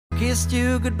kissed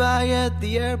you goodbye at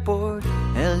the airport,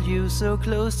 held you so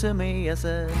close to me, I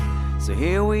said, so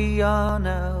here we are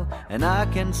now, and I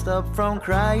can't stop from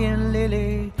crying,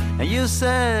 Lily. And you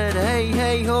said, hey,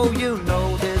 hey, ho, you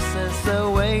know this is the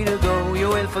way to go. You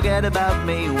will forget about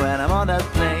me when I'm on that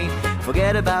plane.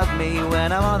 Forget about me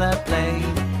when I'm on that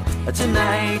plane.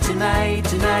 Tonight, tonight,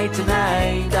 tonight,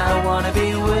 tonight, I wanna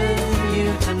be with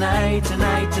you. Tonight,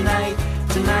 tonight, tonight,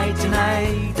 tonight,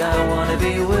 tonight, I wanna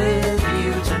be with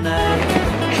you tonight.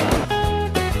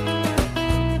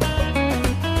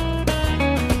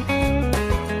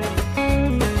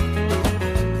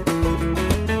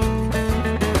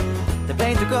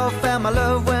 Off and my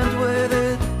love went with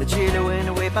it. The chilly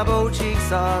wind waved my both cheeks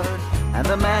hard, and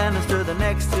the man who stood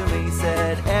next to me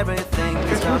said, everything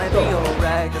is gonna be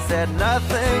alright. I said,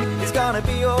 nothing is gonna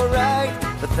be alright,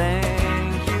 but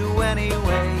thank you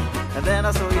anyway. And then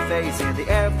I saw your face in the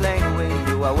airplane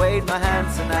window. I waved my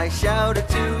hands and I shouted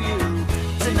to you,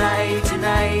 tonight,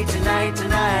 tonight, tonight,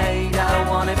 tonight, I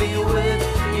wanna be with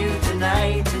you.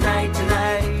 Tonight, tonight,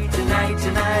 tonight, tonight,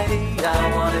 tonight,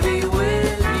 I wanna be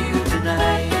with you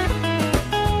tonight.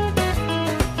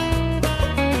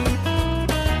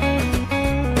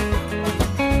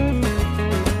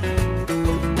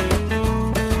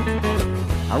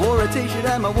 I wore a t-shirt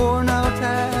and my worn out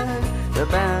hat,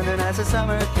 abandoned as a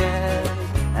summer cat.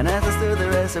 And as I stood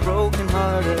there as a broken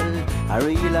hearted, I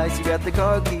realized you got the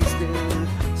car keys still.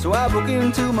 So I broke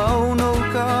into my own old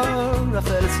car. I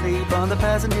fell asleep on the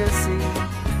passenger seat.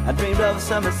 I dreamed of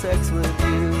summer sex with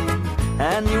you,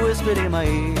 and you whispered in my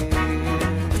ear,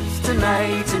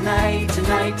 tonight, tonight,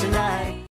 tonight, tonight.